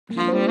Put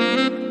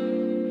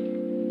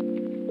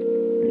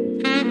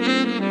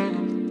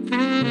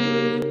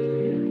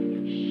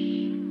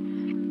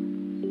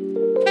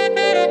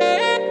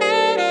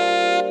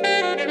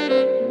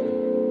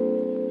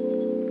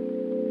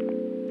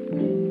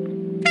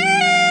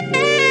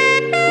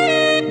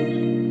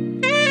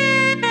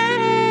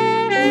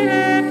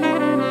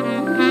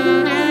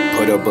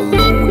a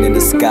balloon in the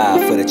sky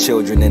for the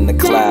children in the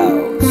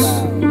clouds.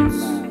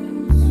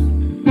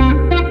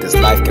 This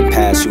life can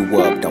pass you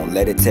up, don't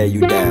let it tear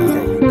you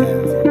down.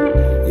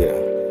 Yeah.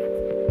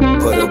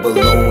 Put a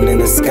balloon in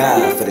the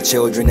sky for the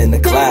children in the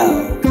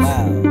clouds.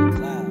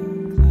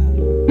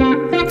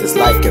 This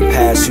life can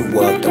pass you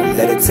up, don't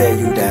let it tear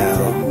you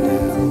down.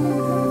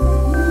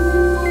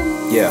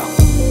 Yeah.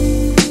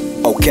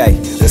 Okay,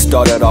 let's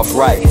start it off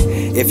right.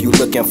 If you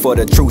looking for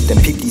the truth,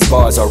 then peep, these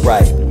bars are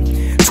right.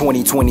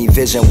 20/20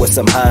 vision with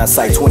some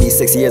hindsight,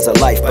 26 years of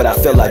life, but I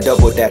feel I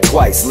doubled that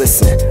twice.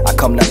 Listen, I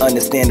come to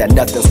understand that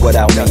nothing's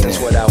without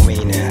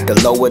meaning. The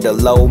lower the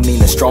low mean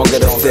the stronger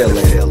the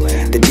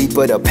feeling. The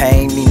deeper the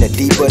pain mean the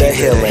deeper the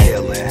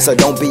healing. So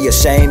don't be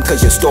ashamed,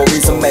 cause your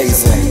story's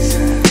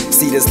amazing.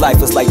 See, this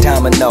life is like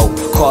domino,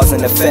 cause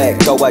and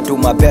effect. Though I do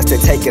my best to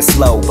take it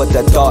slow, but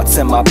the thoughts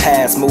in my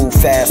past move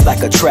fast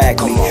like a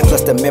track meet.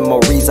 Plus the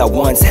memories I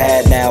once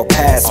had now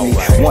pass me.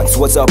 Once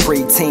was a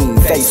preteen,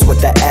 faced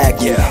with the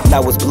acne.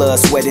 Now it's blood,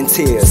 sweat, and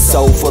tears,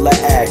 soul full of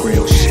agony.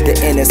 The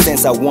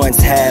innocence I once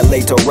had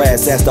laid to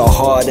rest as the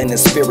heart and the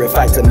spirit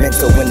fight to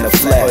mental in the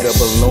flesh. Put a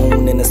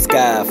balloon in the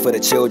sky for the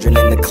children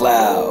in the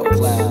clouds.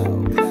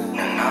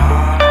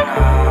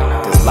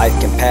 This life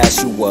can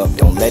pass you up,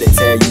 don't let it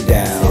tear you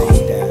down.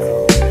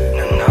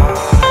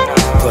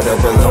 Put a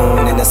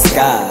balloon in the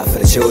sky for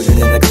the children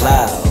in the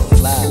clouds.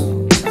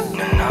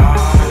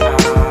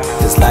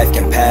 This life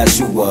can pass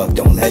you up,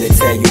 don't let it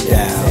tear you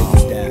down.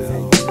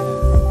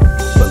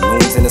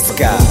 Balloons in the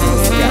sky.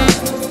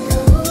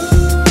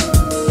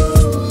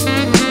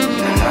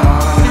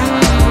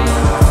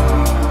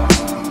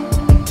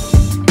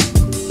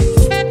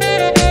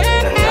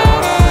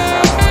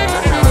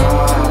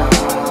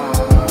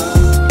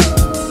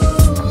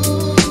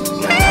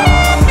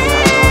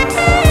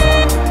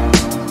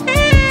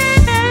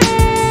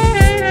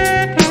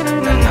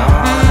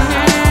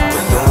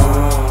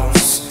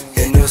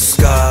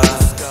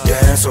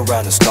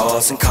 Around the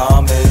stars and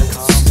comets,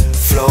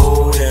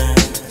 floating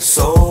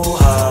so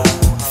high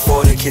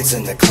for the kids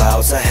in the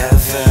clouds of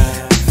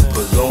heaven.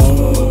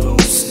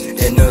 Balloons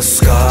in the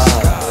sky,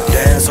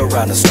 dance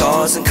around the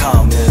stars and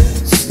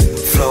comets,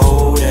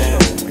 floating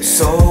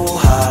so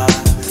high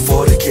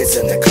for the kids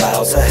in the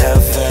clouds of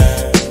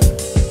heaven.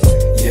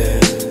 Yeah.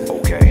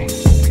 Okay.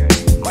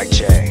 Mic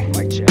check.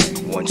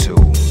 1 2.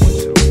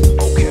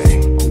 Okay.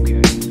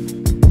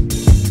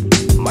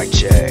 Mic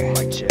check.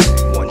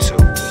 1 2.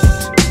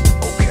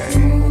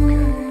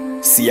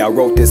 See, I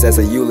wrote this as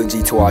a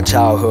eulogy to our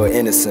childhood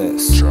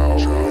innocence,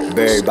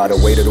 buried by the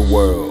weight of the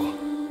world.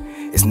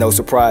 It's no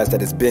surprise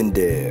that it's been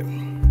dead.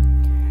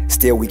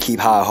 Still we keep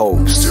high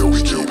hopes. And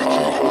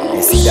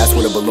see, that's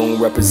what a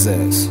balloon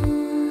represents,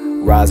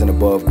 rising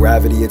above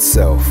gravity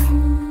itself.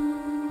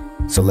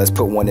 So let's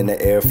put one in the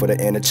air for the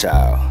inner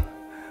child.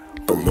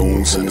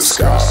 Balloons in the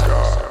sky.